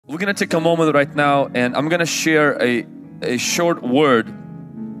We're going to take a moment right now and I'm going to share a short word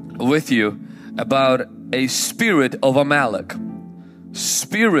with you about a spirit of Amalek.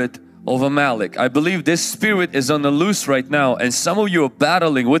 Spirit of Amalek. I believe this spirit is on the loose right now, and some of you are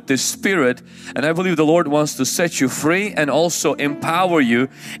battling with this spirit, and I believe the Lord wants to set you free and also empower you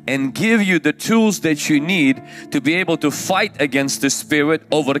and give you the tools that you need to be able to fight against this spirit,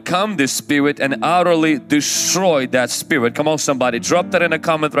 overcome this spirit, and utterly destroy that spirit. Come on somebody, drop that in a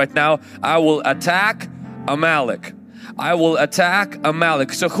comment right now. I will attack Amalek. I will attack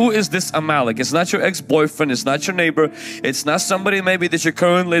Amalek. So who is this Amalek? It's not your ex-boyfriend, it's not your neighbor, it's not somebody maybe that you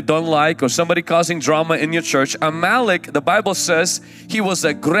currently don't like or somebody causing drama in your church. Amalek, the Bible says, he was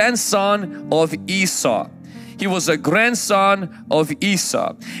a grandson of Esau. He was a grandson of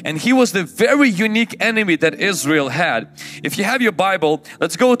Esau, and he was the very unique enemy that Israel had. If you have your Bible,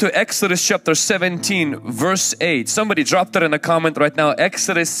 let's go to Exodus chapter 17 verse 8. Somebody drop that in a comment right now.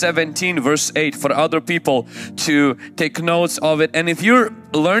 Exodus 17 verse 8 for other people to take notes of it. And if you're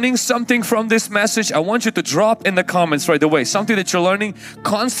learning something from this message, I want you to drop in the comments right away. Something that you're learning,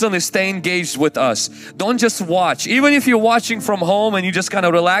 constantly stay engaged with us. Don't just watch. Even if you're watching from home and you're just kind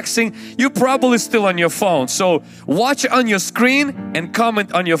of relaxing, you're probably still on your phone. So watch on your screen and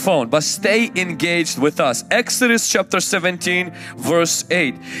comment on your phone, but stay engaged with us. Exodus chapter 17 verse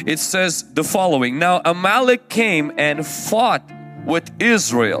 8. It says the following. Now Amalek came and fought with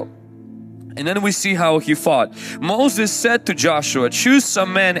Israel. And then we see how he fought. Moses said to Joshua, choose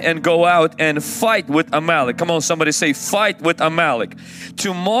some men and go out and fight with Amalek. Come on, somebody say, fight with Amalek.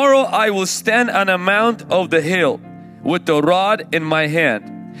 Tomorrow I will stand on a mount of the hill with the rod in my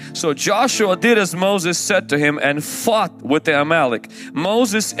hand. So Joshua did as Moses said to him and fought with the Amalek.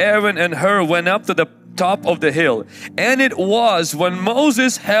 Moses, Aaron and Hur went up to the top of the hill. And it was when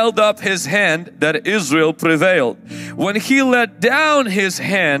Moses held up his hand that Israel prevailed. When he let down his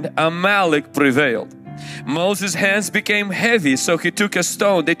hand, Amalek prevailed. Moses' hands became heavy, so he took a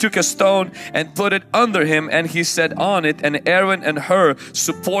stone. They took a stone and put it under him, and he sat on it, and Aaron and Hur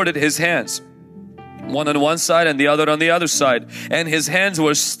supported his hands, one on one side and the other on the other side, and his hands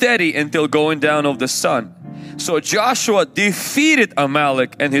were steady until going down of the sun. So Joshua defeated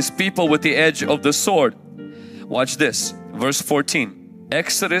Amalek and his people with the edge of the sword. Watch this, verse 14,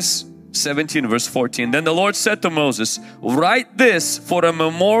 Exodus 17 verse 14. Then the Lord said to Moses, write this for a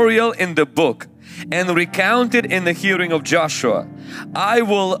memorial in the book and recount it in the hearing of Joshua. I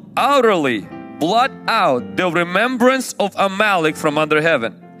will utterly blot out the remembrance of Amalek from under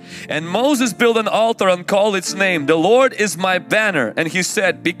heaven. And Moses built an altar and called its name, the Lord is my banner. And he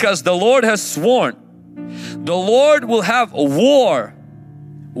said, because the Lord has sworn, the Lord will have a war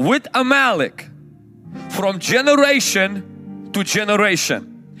with Amalek from generation to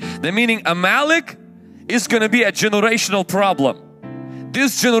generation. The meaning Amalek is going to be a generational problem.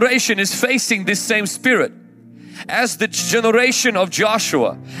 This generation is facing this same spirit. As the generation of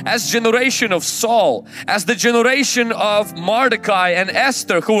Joshua, as generation of Saul, as the generation of Mordecai and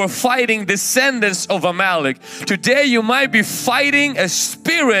Esther who were fighting descendants of Amalek. Today you might be fighting a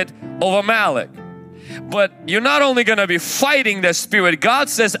spirit of Amalek. But you're not only going to be fighting the spirit. God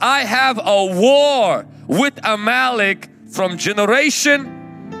says, I have a war with Amalek from generation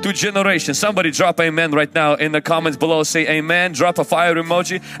to generation. Somebody drop amen right now in the comments below. Say amen. Drop a fire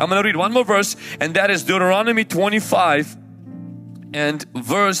emoji. I'm going to read one more verse, and that is Deuteronomy 25 and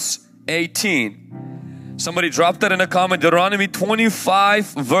verse 18. Somebody drop that in a comment. Deuteronomy 25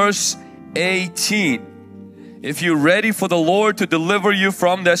 verse 18. If you're ready for the Lord to deliver you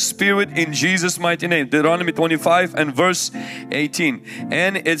from that spirit in Jesus' mighty name. Deuteronomy 25 and verse 18.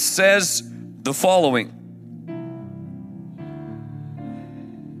 And it says the following.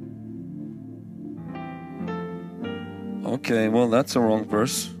 Okay, well that's the wrong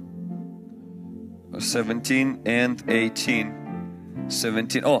verse. 17 and 18.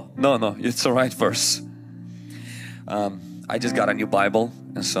 17. Oh, no, it's the right verse. I just got a new Bible,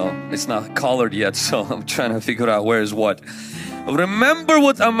 and so it's not colored yet, so I'm trying to figure out where is what. Remember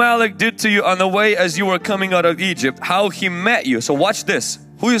what Amalek did to you on the way as you were coming out of Egypt, how he met you. So watch this.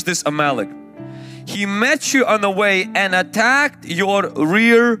 Who is this Amalek? He met you on the way and attacked your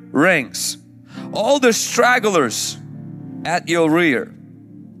rear ranks, all the stragglers at your rear,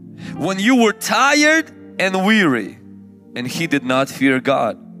 when you were tired and weary, and he did not fear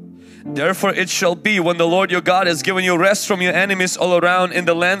God. Therefore it shall be, when the Lord your God has given you rest from your enemies all around in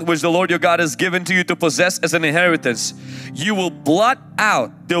the land which the Lord your God has given to you to possess as an inheritance, you will blot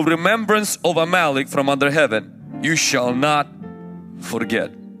out the remembrance of Amalek from under heaven. You shall not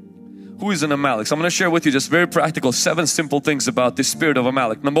forget. Who is an Amalek? So I'm going to share with you just very practical 7 simple things about the spirit of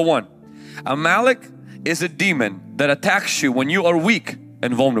Amalek. Number 1, Amalek is a demon that attacks you when you are weak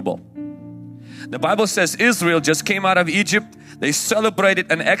and vulnerable. The Bible says Israel just came out of Egypt. They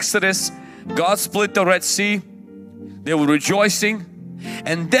celebrated an Exodus. God split the Red Sea. They were rejoicing.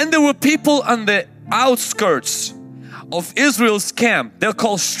 And then there were people on the outskirts of Israel's camp. They're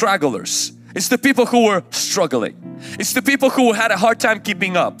called stragglers. It's the people who were struggling. It's the people who had a hard time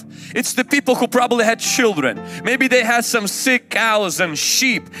keeping up. It's the people who probably had children. Maybe they had some sick cows and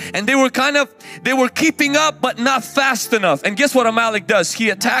sheep, and they were keeping up but not fast enough. And guess what Amalek does?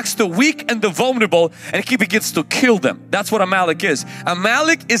 He attacks the weak and the vulnerable, and he begins to kill them. That's what Amalek is.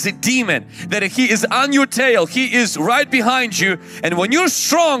 Amalek is a demon that he is on your tail. He is right behind you, and when you're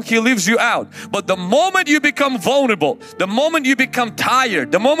strong, he leaves you out. But the moment you become vulnerable, the moment you become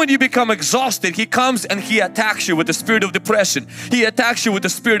tired, the moment you become exhausted, he comes and he attacks you with the spirit of depression. He attacks you with the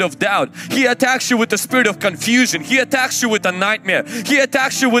spirit of doubt. He attacks you with the spirit of confusion. He attacks you with a nightmare. He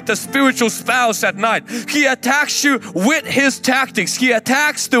attacks you with the spiritual spouse at night. He attacks you with his tactics. He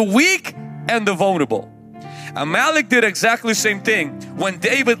attacks the weak and the vulnerable. Amalek did exactly the same thing when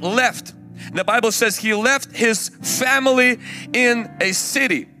David left. The Bible says he left his family in a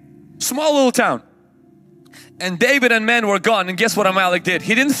city, small little town, and David and men were gone. And guess what Amalek did?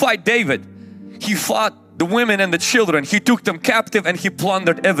 He didn't fight David. He fought the women and the children. He took them captive and he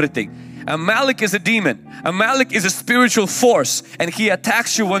plundered everything. Amalek is a demon. Amalek is a spiritual force, and he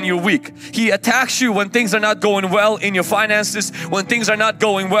attacks you when you're weak. He attacks you when things are not going well in your finances, when things are not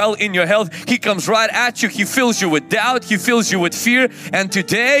going well in your health. He comes right at you. He fills you with doubt. He fills you with fear. And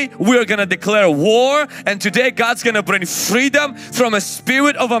today we're going to declare war, and today God's going to bring freedom from a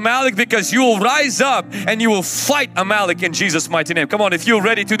spirit of Amalek, because you will rise up and you will fight Amalek in Jesus' mighty name. Come on, if you're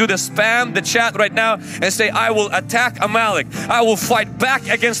ready to do this, spam the chat right now and say, I will attack Amalek. I will fight back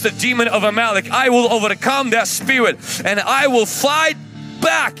against the demon of Amalek. I will overcome that spirit, and I will fight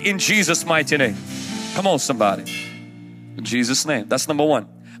back in Jesus' mighty name. Come on, somebody. In Jesus' name. That's number one.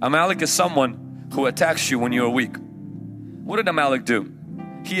 Amalek is someone who attacks you when you're weak. What did Amalek do?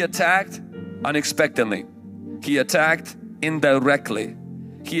 He attacked unexpectedly. He attacked indirectly.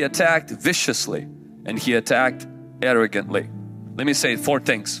 He attacked viciously, and he attacked arrogantly. Let me say 4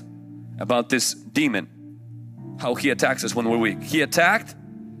 things about this demon, how he attacks us when we're weak. He attacked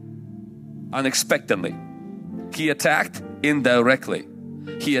unexpectedly. He attacked indirectly.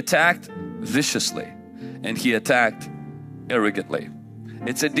 He attacked viciously, and he attacked arrogantly.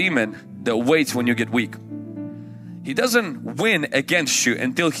 It's a demon that waits when you get weak. He doesn't win against you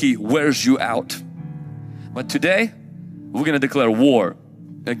until he wears you out. But today we're going to declare war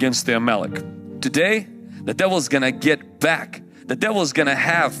against the Amalek. Today the devil's going to get back. The devil's going to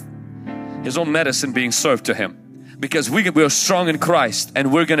have his own medicine being served to him, because we are strong in Christ,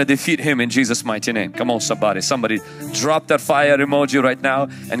 and we're going to defeat him in Jesus' mighty name. Come on, somebody. Somebody drop that fire emoji right now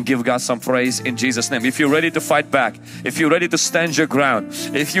and give God some praise in Jesus' name. If you're ready to fight back, if you're ready to stand your ground,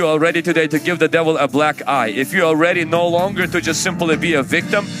 if you are ready today to give the devil a black eye, if you are ready no longer to just simply be a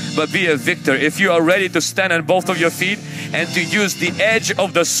victim but be a victor, if you are ready to stand on both of your feet and to use the edge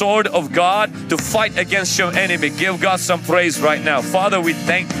of the sword of God to fight against your enemy, give God some praise right now. Father, we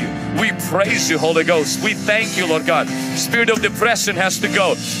thank you. We praise you, Holy Ghost. We thank you, Lord God. Spirit of depression has to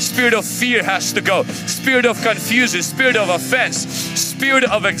go. Spirit of fear has to go. Spirit of confusion, spirit of offense, spirit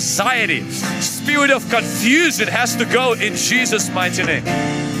of anxiety, spirit of confusion has to go in Jesus' mighty name.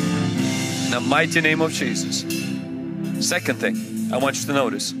 In the mighty name of Jesus. Second thing I want you to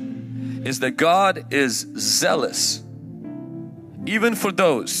notice is that God is zealous even for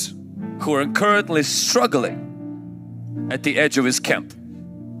those who are currently struggling at the edge of His camp.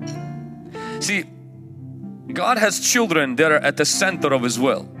 See, God has children that are at the center of His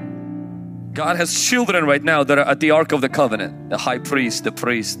will. God has children right now that are at the Ark of the Covenant, the high priest, the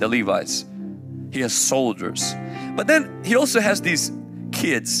priests, the Levites. He has soldiers. But then He also has these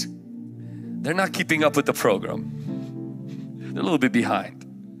kids. They're not keeping up with the program. They're a little bit behind.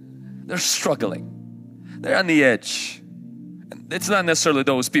 They're struggling. They're on the edge. It's not necessarily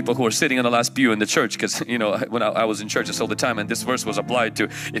those people who are sitting on the last pew in the church, because you know, when I was in churches all the time, and this verse was applied to,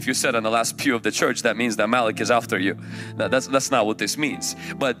 if you sat on the last pew of the church, that means that Amalek is after you. That's not what this means.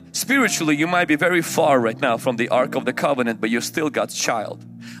 But spiritually, you might be very far right now from the Ark of the Covenant, but you're still God's child.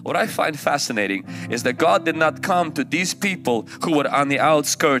 What I find fascinating is that God did not come to these people who were on the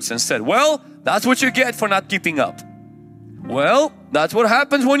outskirts and said, well, that's what you get for not keeping up. Well, that's what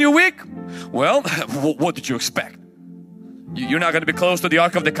happens when you're weak. Well, what did you expect? You're not going to be close to the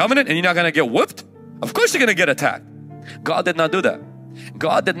Ark of the Covenant and you're not going to get whooped? Of course you're going to get attacked. God did not do that.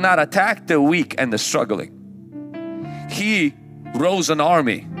 God did not attack the weak and the struggling. He rose an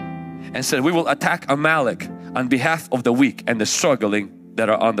army and said, we will attack Amalek on behalf of the weak and the struggling that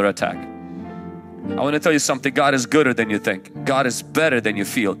are under attack. I want to tell you something. God is gooder than you think. God is better than you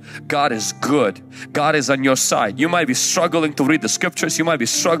feel. God is good. God is on your side. You might be struggling to read the scriptures. You might be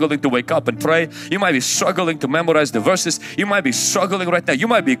struggling to wake up and pray. You might be struggling to memorize the verses. You might be struggling right now. You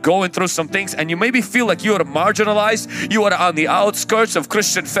might be going through some things, and you maybe feel like you are marginalized. You are on the outskirts of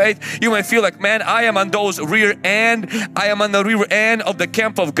Christian faith. You might feel like, man, I am on those rear end. I am on the rear end of the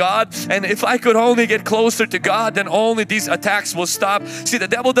camp of God. And if I could only get closer to God, then only these attacks will stop. See, the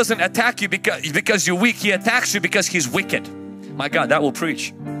devil doesn't attack you because you're weak. He attacks you because he's wicked. My God, that will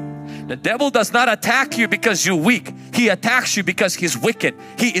preach. The devil does not attack you because you're weak. He attacks you because he's wicked.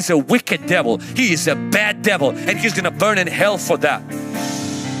 He is a wicked devil. He is a bad devil, and he's gonna burn in hell for that.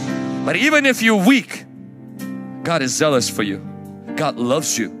 But even if you're weak, God is zealous for you. God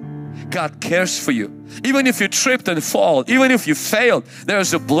loves you. God cares for you. Even if you tripped and fall, even if you failed, there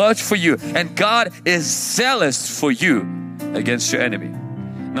is a blood for you, and God is zealous for you against your enemy.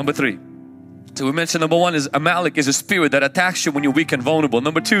 Number 3. So we mentioned number 1 is Amalek is a spirit that attacks you when you're weak and vulnerable.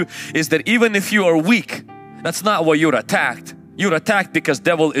 Number 2 is that even if you are weak, that's not why you're attacked. You're attacked because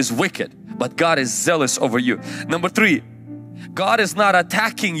devil is wicked, but God is zealous over you. Number 3, God is not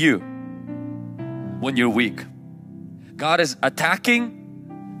attacking you when you're weak. God is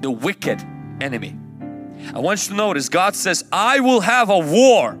attacking the wicked enemy. I want you to notice God says, I will have a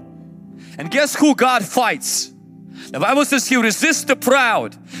war. And guess who God fights? The Bible says He resists the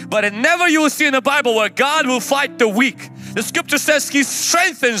proud, but it never you will see in the Bible where God will fight the weak. The scripture says He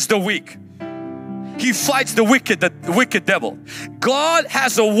strengthens the weak. He fights the wicked devil. God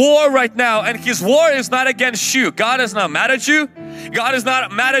has a war right now, and His war is not against you. God is not mad at you. God is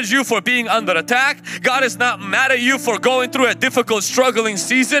not mad at you for being under attack. God is not mad at you for going through a difficult, struggling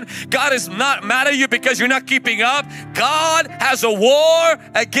season. God is not mad at you because you're not keeping up. God has a war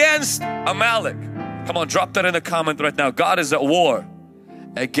against Amalek. Come on, drop that in the comment right now. God is at war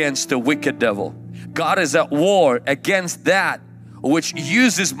against the wicked devil. God is at war against that which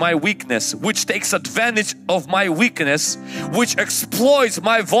uses my weakness, which takes advantage of my weakness, which exploits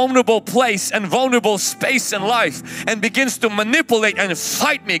my vulnerable place and vulnerable space in life and begins to manipulate and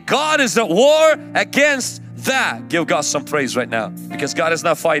fight me. God is at war against that. Give God some praise right now, because God is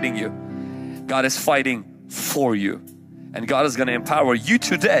not fighting you. God is fighting for you, and God is going to empower you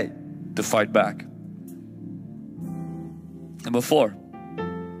today to fight back. Number 4,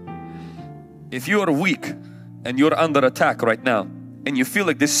 if you are weak and you're under attack right now and you feel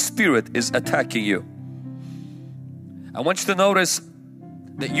like this spirit is attacking you, I want you to notice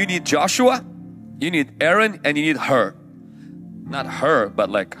that you need Joshua, you need Aaron, and you need her. Not her, but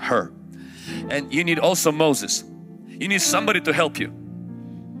like her. And you need also Moses. You need somebody to help you.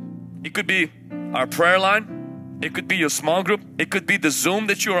 It could be our prayer line. It could be your small group. It could be the Zoom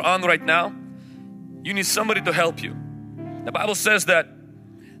that you are on right now. You need somebody to help you. The Bible says that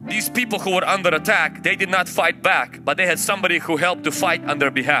these people who were under attack, they did not fight back, but they had somebody who helped to fight on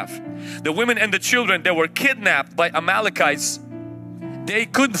their behalf. The women and the children, they were kidnapped by Amalekites. They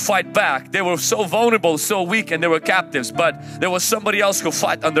couldn't fight back. They were so vulnerable, so weak, and they were captives, but there was somebody else who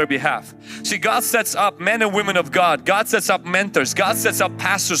fought on their behalf. See, God sets up men and women of God. God sets up mentors. God sets up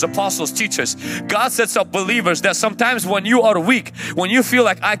pastors, apostles, teachers. God sets up believers that sometimes when you are weak, when you feel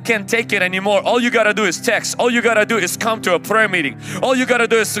like I can't take it anymore, all you gotta do is text. All you gotta do is come to a prayer meeting. All you gotta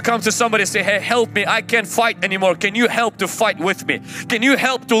do is to come to somebody and say, hey, help me. I can't fight anymore. Can you help to fight with me? Can you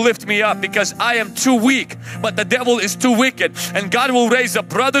help to lift me up? Because I am too weak, but the devil is too wicked, and God will raise up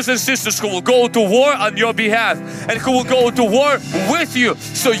brothers and sisters who will go to war on your behalf and who will go to war with you,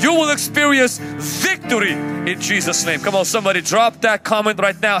 so you will experience victory in Jesus' name. Come on, somebody drop that comment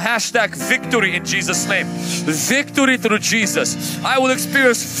right now. Hashtag victory in Jesus' name. Victory through Jesus. I will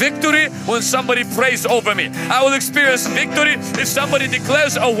experience victory when somebody prays over me. I will experience victory if somebody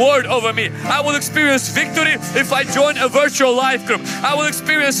declares a word over me. I will experience victory if I join a virtual life group. I will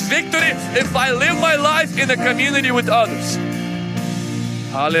experience victory if I live my life in a community with others.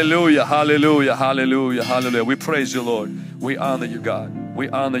 Hallelujah, hallelujah, hallelujah, hallelujah. We praise you, Lord. We honor you, God. We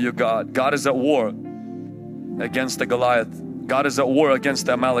honor you, God. God is at war against the Goliath. God is at war against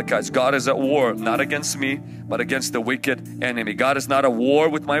the Amalekites. God is at war not against me, but against the wicked enemy. God is not at war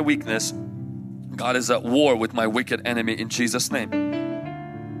with my weakness. God is at war with my wicked enemy in Jesus' name.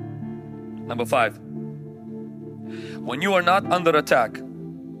 Number 5. When you are not under attack.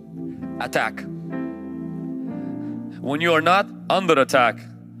 When you are not under attack.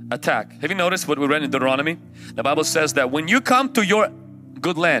 Have you noticed what we read in Deuteronomy? The Bible says that when you come to your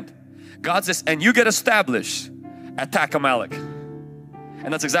good land, God says, and you get established, attack Amalek.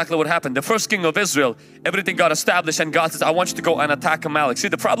 And that's exactly what happened. The first king of Israel, everything got established and God says, I want you to go and attack Amalek. See,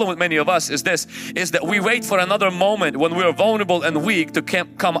 the problem with many of us is this, is that we wait for another moment when we are vulnerable and weak to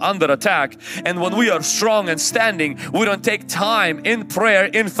come under attack. And when we are strong and standing, we don't take time in prayer,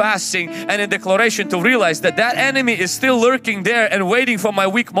 in fasting and in declaration to realize that that enemy is still lurking there and waiting for my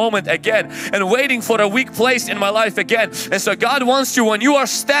weak moment again and waiting for a weak place in my life again. And so God wants you, when you are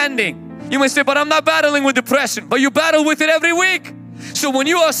standing, you may say, but I'm not battling with depression, but you battle with it every week. So when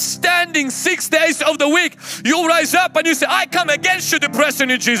you are standing 6 days of the week, you'll rise up and you say, I come against you,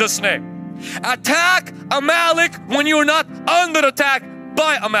 depression, in Jesus' name. Attack Amalek when you're not under attack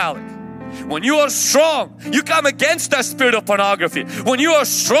by Amalek. When you are strong, you come against that spirit of pornography. When you are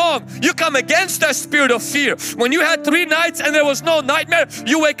strong, you come against that spirit of fear. When you had 3 nights and there was no nightmare,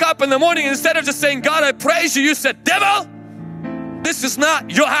 you wake up in the morning, and instead of just saying, God, I praise you, you said, devil, this is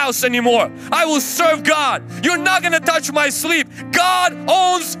not your house anymore. I will serve God. You're not going to touch my sleep. God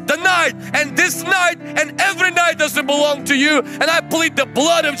owns the night, and this night and every night doesn't belong to you. And I plead the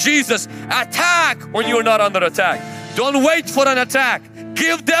blood of Jesus. Attack when you're not under attack. Don't wait for an attack.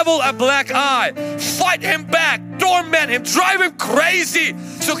 Give devil a black eye. Fight him back. Torment him. Drive him crazy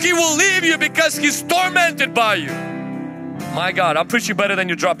so he will leave you because he's tormented by you. My God, I'm preaching better than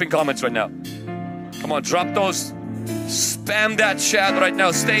you dropping comments right now. Come on, drop those. Spam that chat right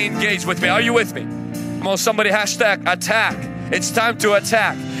now. Stay engaged with me. Are you with me? Come on, somebody hashtag attack. It's time to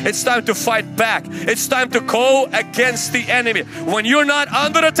attack. It's time to fight back. It's time to go against the enemy. When you're not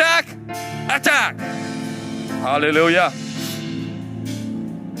under attack, attack. Hallelujah.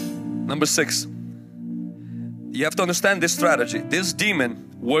 Number 6. You have to understand this strategy. This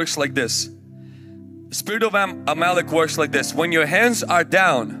demon works like this. The spirit of Amalek works like this. When your hands are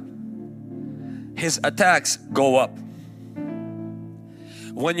down, his attacks go up.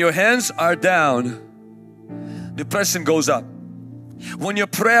 When your hands are down, depression goes up. When your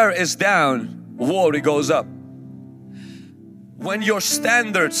prayer is down, worry goes up. When your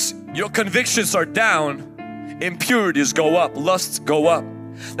standards, your convictions are down, impurities go up, lusts go up.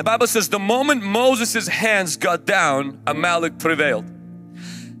 The Bible says the moment Moses' hands got down, Amalek prevailed.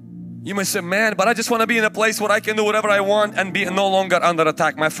 You may say, man, but I just want to be in a place where I can do whatever I want and be no longer under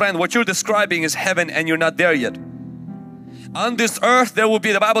attack. My friend, what you're describing is heaven and you're not there yet. On this earth there will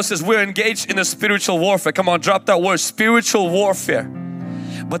be, the Bible says we're engaged in a spiritual warfare. Come on, drop that word, spiritual warfare.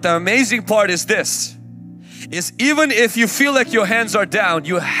 But the amazing part is this, is even if you feel like your hands are down,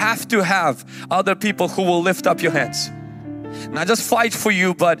 you have to have other people who will lift up your hands. Not just fight for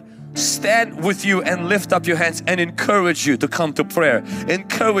you, but stand with you and lift up your hands and encourage you to come to prayer.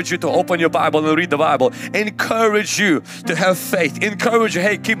 Encourage you to open your Bible and read the Bible. Encourage you to have faith. Encourage you,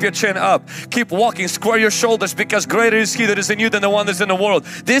 hey, keep your chin up. Keep walking, square your shoulders, because greater is He that is in you than the one that's in the world.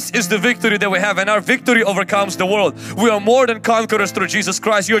 This is the victory that we have, and our victory overcomes the world. We are more than conquerors through Jesus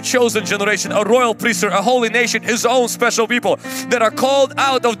Christ. You're a chosen generation, a royal priesthood, a holy nation, His own special people that are called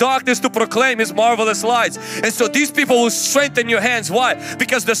out of darkness to proclaim His marvelous lights. And so these people will strengthen your hands. Why?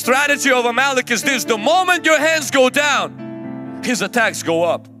 Because the strategy of Amalek is this: the moment your hands go down, his attacks go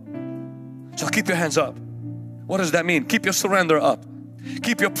up. So keep your hands up. What does that mean? Keep your surrender up.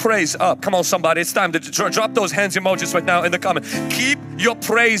 Keep your praise up. Come on somebody, it's time to drop those hands emojis right now in the comment. Keep your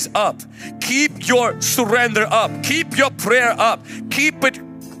praise up. Keep your surrender up. Keep your prayer up. Keep it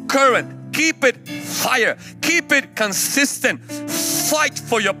current. Keep it fire. Keep it consistent. Fight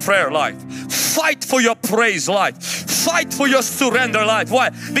for your prayer life. Fight for your praise life. Fight for your surrender life. Why?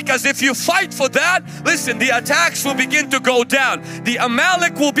 Because if you fight for that, listen, the attacks will begin to go down. The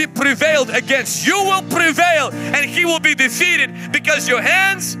Amalek will be prevailed against. You will prevail and he will be defeated because your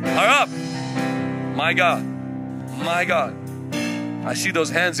hands are up. My God. My God. I see those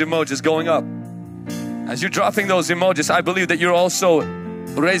hands emojis going up. As you're dropping those emojis, I believe that you're also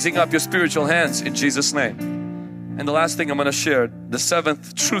raising up your spiritual hands in Jesus' name. And the last thing I'm going to share, the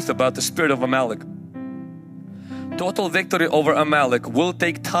 7th truth about the spirit of Amalek. Total victory over Amalek will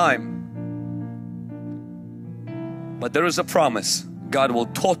take time, but there is a promise. God will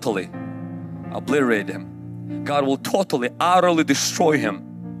totally obliterate him. God will totally, utterly destroy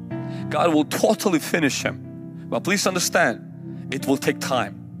him. God will totally finish him. But please understand, it will take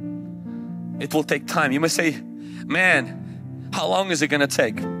time. It will take time. You may say, man, how long is it going to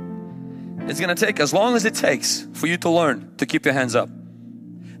take? It's going to take as long as it takes for you to learn to keep your hands up.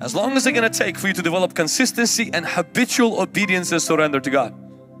 As long as it's going to take for you to develop consistency and habitual obedience and surrender to God.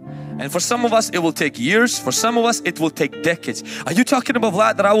 And for some of us it will take years, for some of us it will take decades. Are you talking about,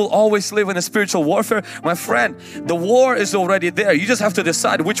 Vlad, that I will always live in a spiritual warfare? My friend, the war is already there. You just have to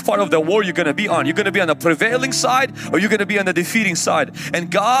decide which part of the war you're going to be on. You're going to be on the prevailing side, or you're going to be on the defeating side.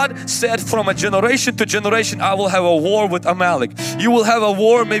 And God said, from a generation to generation, I will have a war with Amalek. You will have a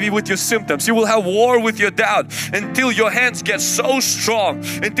war maybe with your symptoms. You will have war with your doubt, until your hands get so strong,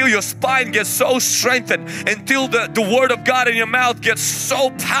 until your spine gets so strengthened, until the word of God in your mouth gets so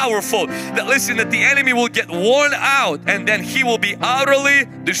powerful that, listen, that the enemy will get worn out and then he will be utterly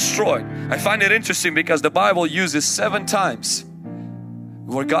destroyed. I find it interesting because the Bible uses 7 times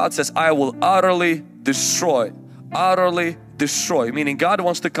where God says, I will utterly destroy. Utterly destroy, meaning God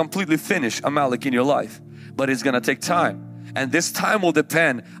wants to completely finish Amalek in your life, but it's gonna take time. And this time will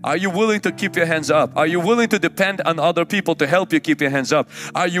depend, are you willing to keep your hands up? Are you willing to depend on other people to help you keep your hands up?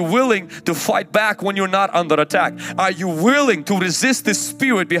 Are you willing to fight back when you're not under attack? Are you willing to resist this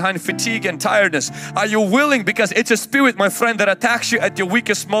spirit behind fatigue and tiredness? Are you willing, because it's a spirit, my friend, that attacks you at your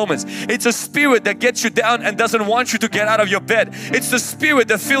weakest moments. It's a spirit that gets you down and doesn't want you to get out of your bed. It's the spirit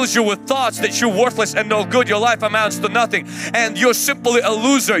that fills you with thoughts that you're worthless and no good, your life amounts to nothing, and you're simply a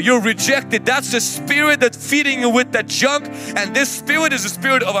loser, you're rejected. That's the spirit that's feeding you with that junk. And this spirit is the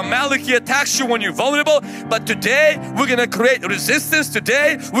spirit of Amalek. He attacks you when you're vulnerable. But today we're going to create resistance.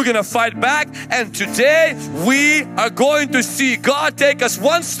 Today we're going to fight back. And today we are going to see God take us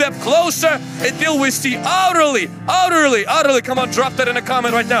one step closer until we see utterly, come on, drop that in a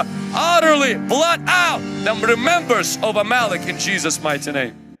comment right now, utterly blot out the remembrance of Amalek in Jesus' mighty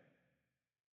name.